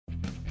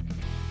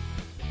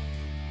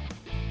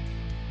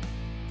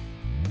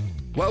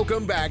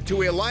Welcome back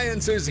to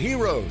Alliance's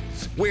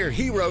Heroes, where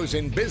heroes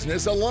in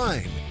business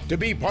align. To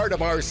be part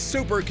of our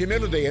super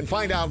community and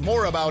find out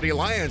more about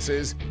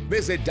Alliances,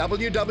 visit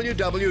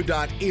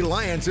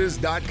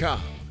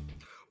www.alliances.com.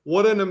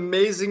 What an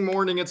amazing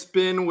morning it's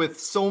been with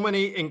so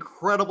many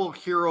incredible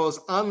heroes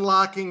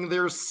unlocking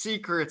their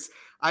secrets.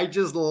 I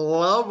just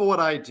love what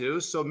I do.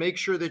 So make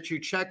sure that you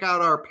check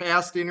out our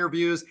past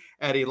interviews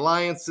at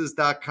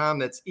alliances.com.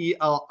 That's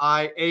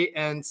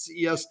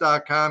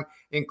ELIANCES.com,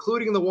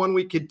 including the one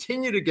we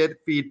continue to get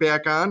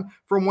feedback on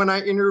from when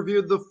I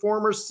interviewed the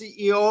former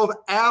CEO of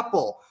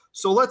Apple.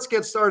 So let's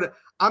get started.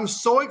 I'm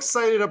so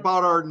excited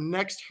about our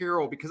next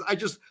hero because I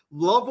just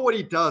love what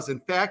he does. In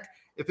fact,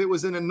 if it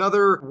was in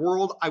another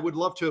world, I would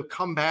love to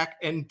come back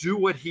and do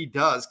what he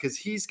does because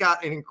he's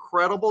got an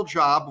incredible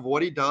job of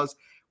what he does.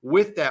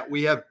 With that,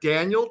 we have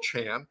Daniel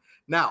Chan.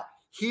 Now,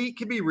 he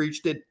can be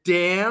reached at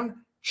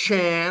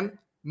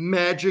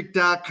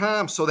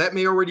danchanmagic.com. So that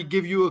may already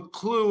give you a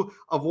clue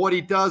of what he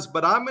does,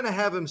 but I'm going to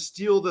have him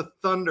steal the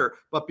thunder.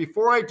 But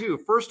before I do,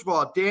 first of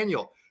all,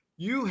 Daniel,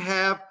 you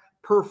have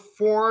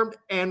performed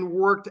and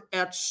worked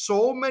at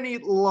so many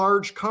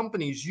large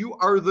companies. You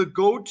are the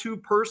go-to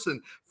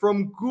person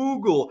from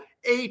Google,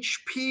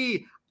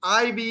 HP,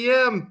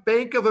 IBM,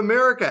 Bank of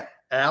America,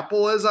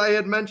 Apple, as I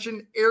had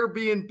mentioned,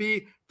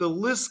 Airbnb. The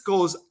list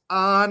goes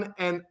on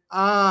and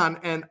on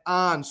and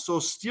on. So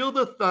steal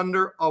the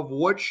thunder of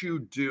what you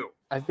do.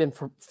 I've been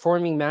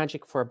performing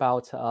magic for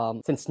about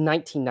since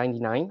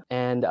 1999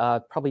 and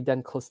probably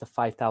done close to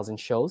 5,000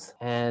 shows.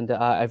 And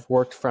I've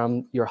worked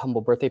from your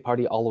humble birthday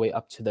party all the way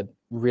up to the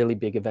really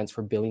big events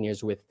for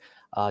billionaires with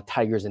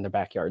tigers in their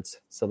backyards.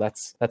 So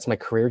that's my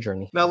career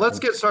journey. Now let's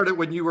get started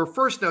when you were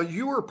first. Now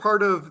you were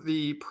part of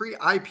the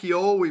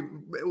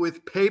pre-IPO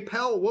with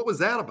PayPal. What was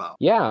that about?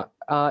 Yeah,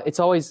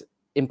 it's always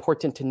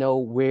important to know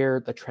where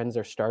the trends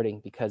are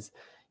starting because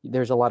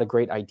there's a lot of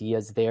great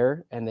ideas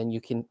there, and then you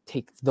can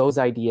take those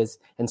ideas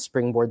and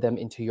springboard them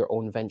into your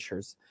own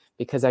ventures.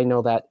 Because I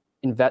know that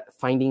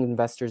finding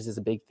investors is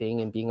a big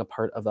thing, and being a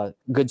part of a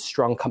good,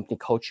 strong company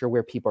culture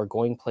where people are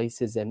going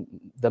places and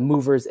the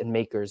movers and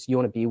makers, you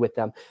want to be with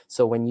them.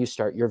 So when you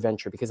start your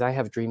venture, because I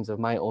have dreams of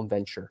my own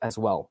venture as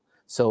well.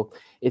 So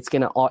it's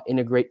going to all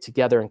integrate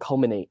together and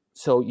culminate.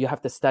 So you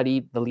have to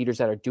study the leaders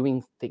that are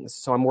doing things.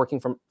 So I'm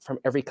working from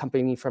every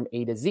company from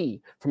A to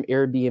Z, from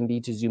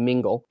Airbnb to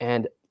Zoomingo.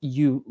 And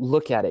you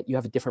look at it, you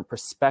have a different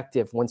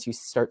perspective once you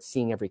start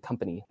seeing every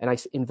company. And I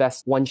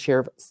invest one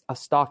share of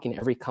stock in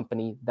every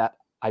company that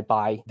I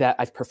buy that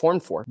I've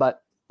performed for.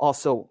 But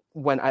also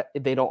when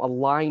they don't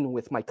align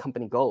with my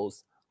company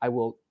goals, I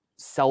will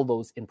sell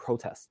those in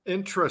protest.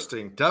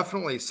 Interesting.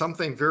 Definitely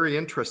something very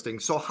interesting.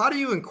 So how do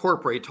you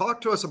incorporate?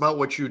 Talk to us about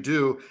what you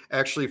do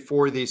actually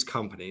for these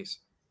companies.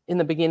 In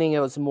the beginning,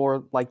 it was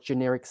more like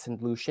generic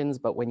solutions,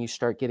 but when you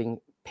start getting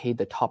paid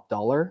the top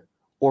dollar,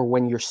 or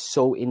when you're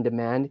so in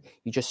demand,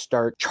 you just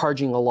start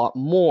charging a lot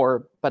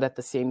more, but at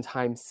the same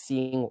time,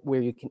 seeing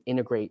where you can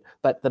integrate.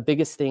 But the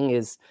biggest thing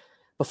is,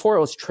 before it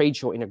was trade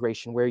show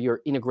integration where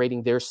you're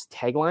integrating their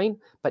tagline,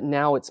 but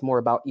now it's more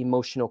about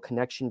emotional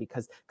connection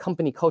because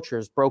company culture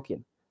is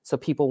broken. So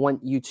people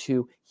want you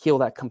to heal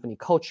that company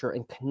culture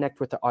and connect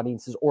with their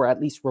audiences, or at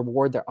least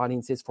reward their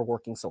audiences for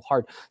working so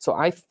hard. So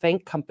I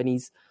thank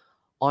companies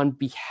on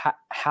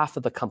behalf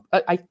of the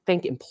company. I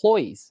thank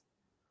employees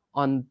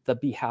on the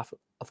behalf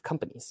of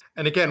companies.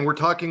 And again, we're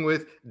talking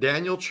with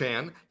Daniel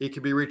Chan. He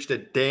can be reached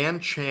at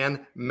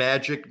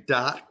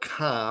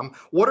danchanmagic.com.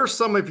 What are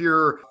some of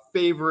your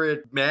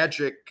favorite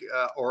magic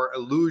or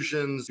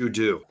illusions you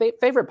do?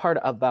 Favorite part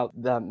about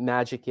the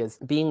magic is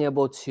being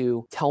able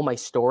to tell my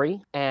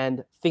story,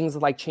 and things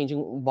like changing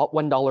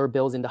 $1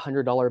 bills into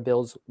 $100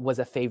 bills was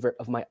a favorite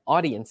of my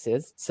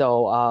audiences.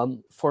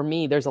 So for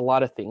me, there's a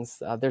lot of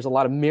things. There's a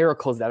lot of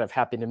miracles that have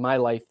happened in my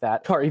life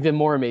that are even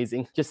more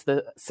amazing. Just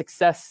the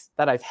success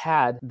that I've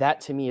had,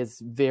 that to me is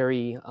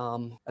very,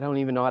 I don't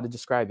even know how to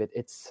describe it.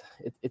 It's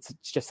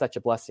just such a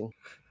blessing.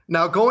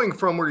 Now, going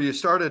from where you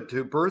started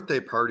to birthday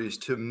parties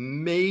to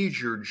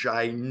major,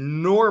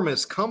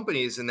 ginormous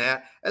companies and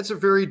that's a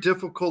very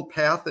difficult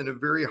path and a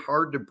very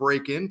hard to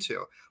break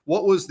into.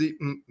 What was the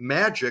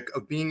magic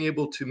of being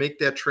able to make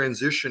that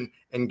transition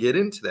and get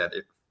into that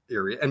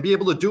area and be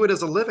able to do it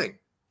as a living?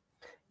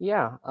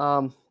 Yeah,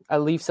 I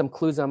leave some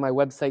clues on my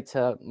website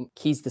to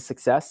keys to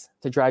success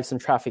to drive some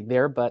traffic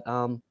there, but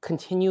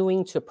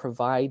continuing to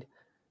provide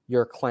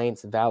your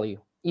clients value.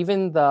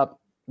 Even the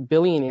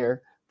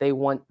billionaire, they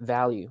want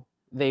value.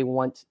 They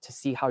want to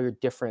see how you're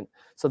different.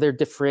 So they're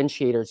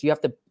differentiators. You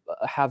have to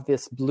have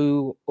this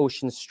blue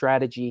ocean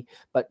strategy,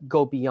 but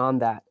go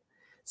beyond that.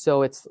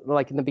 So it's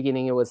like in the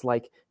beginning, it was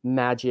like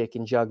magic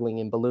and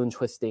juggling and balloon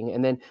twisting.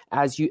 And then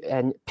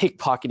and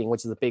pickpocketing,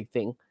 which is a big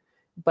thing.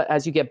 But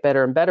as you get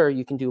better and better,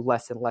 you can do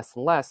less and less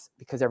and less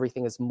because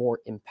everything is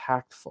more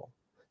impactful.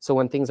 So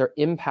when things are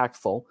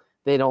impactful,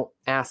 they don't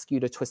ask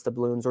you to twist the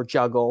balloons or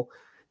juggle.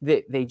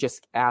 They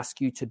just ask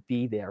you to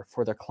be there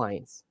for their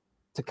clients,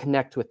 to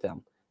connect with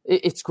them.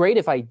 It's great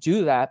if I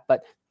do that,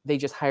 but They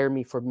just hire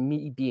me for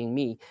me being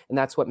me. And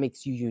that's what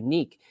makes you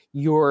unique.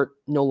 You're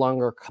no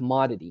longer a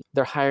commodity.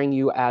 They're hiring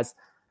you as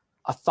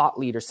a thought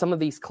leader. Some of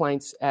these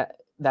clients that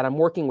I'm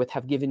working with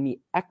have given me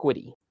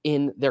equity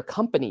in their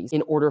companies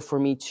in order for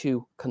me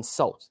to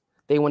consult.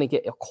 They want to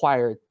get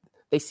acquired.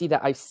 They see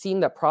that I've seen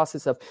that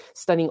process of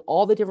studying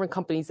all the different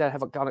companies that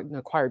have gotten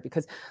acquired,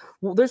 because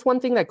there's one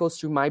thing that goes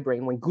through my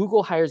brain. When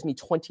Google hires me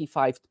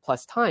 25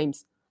 plus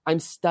times, I'm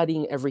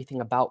studying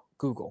everything about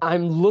Google.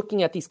 I'm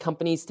looking at these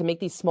companies to make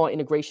these small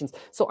integrations.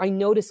 So I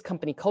notice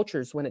company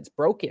cultures when it's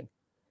broken.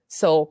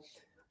 So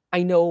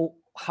I know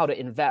how to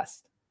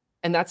invest.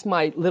 And that's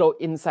my little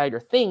insider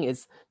thing,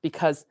 is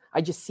because I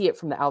just see it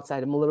from the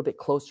outside. I'm a little bit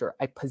closer.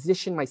 I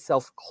position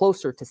myself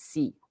closer to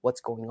see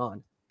what's going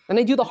on. And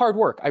I do the hard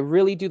work. I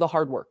really do the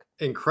hard work.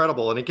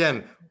 Incredible. And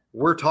again,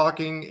 we're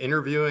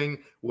interviewing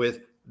with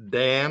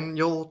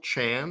Daniel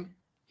Chan.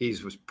 He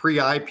was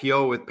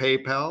pre-IPO with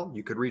PayPal.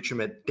 You could reach him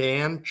at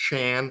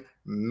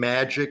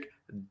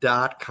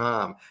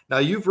danchanmagic.com. Now,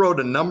 you've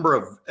wrote a number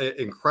of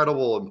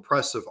incredible,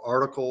 impressive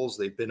articles.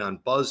 They've been on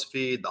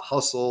BuzzFeed, The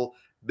Hustle,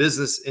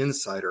 Business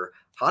Insider.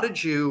 How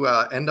did you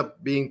end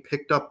up being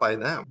picked up by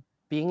them?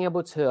 Being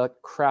able to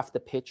craft the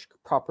pitch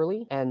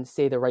properly and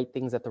say the right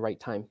things at the right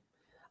time.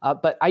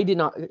 But I did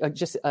not,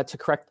 just to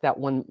correct that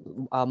one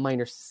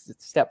minor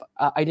step,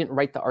 I didn't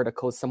write the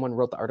articles. Someone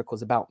wrote the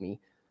articles about me.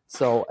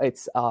 So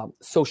it's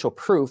social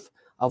proof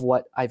of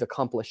what I've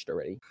accomplished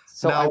already.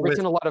 So now I've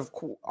written a lot of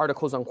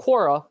articles on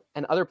Quora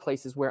and other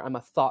places where I'm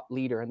a thought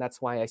leader. And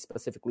that's why I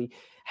specifically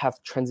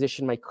have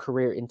transitioned my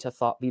career into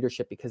thought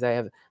leadership, because I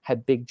have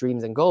had big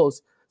dreams and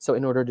goals. So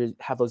in order to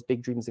have those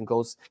big dreams and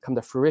goals come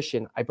to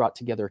fruition, I brought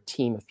together a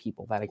team of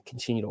people that I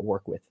continue to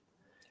work with.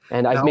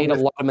 And I've made a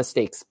lot of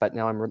mistakes, but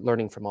now I'm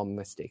learning from all the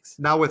mistakes.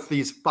 Now, with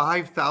these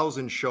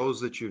 5,000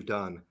 shows that you've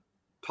done,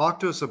 talk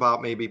to us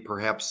about maybe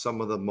perhaps some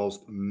of the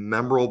most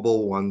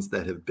memorable ones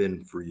that have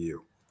been for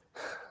you.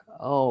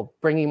 Oh,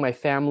 bringing my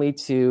family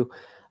to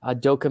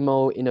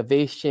Docomo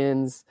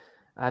Innovations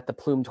at the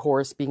Plumed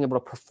Horse, being able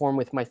to perform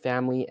with my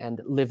family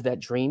and live that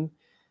dream.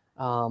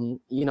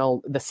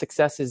 The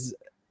success is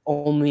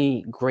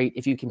only great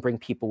if you can bring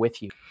people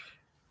with you.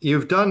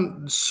 You've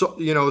done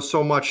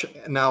so much.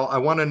 Now, I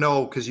want to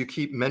know, because you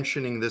keep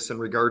mentioning this in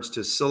regards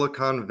to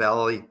Silicon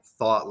Valley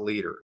thought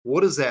leader. What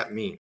does that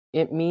mean?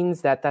 It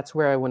means that that's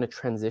where I want to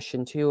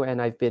transition to.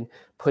 And I've been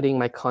putting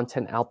my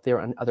content out there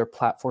on other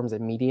platforms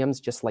and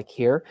mediums, just like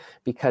here,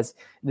 because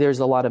there's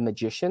a lot of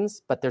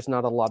magicians, but there's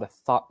not a lot of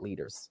thought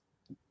leaders.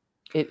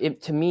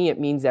 To me, it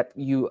means that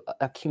you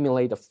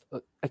accumulate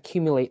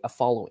a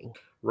following.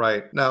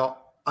 Right. Now,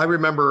 I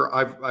remember,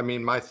 I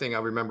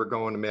remember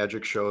going to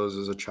magic shows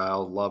as a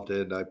child, loved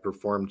it. I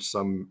performed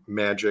some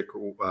magic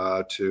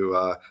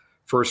to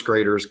first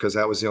graders, because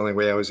that was the only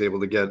way I was able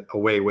to get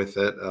away with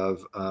it,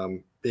 of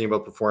being able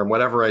to perform.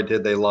 Whatever I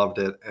did, they loved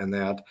it. And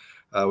that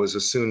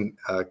was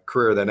a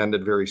career that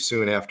ended very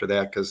soon after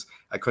that, because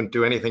I couldn't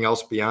do anything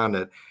else beyond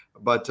it.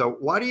 But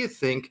why do you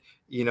think,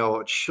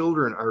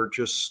 children are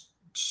just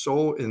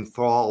so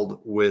enthralled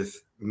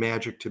with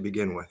magic to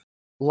begin with?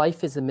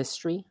 Life is a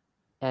mystery,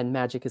 and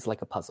magic is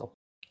like a puzzle.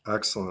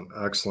 Excellent.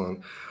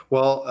 Excellent.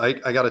 Well,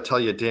 I got to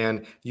tell you,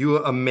 Dan, you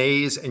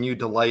amaze and you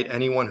delight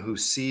anyone who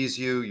sees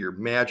you, your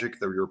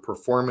magic, your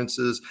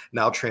performances,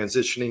 now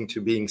transitioning to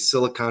being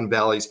Silicon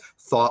Valley's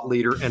thought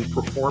leader and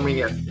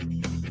performing at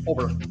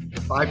over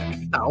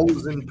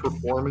 5,000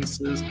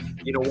 performances.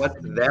 You know what?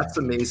 That's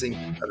amazing.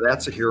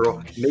 That's a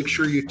hero. Make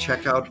sure you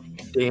check out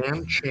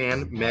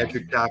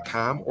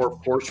danchanmagic.com, or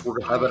of course, we're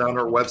going to have it on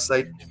our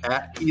website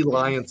at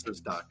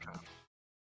alliances.com.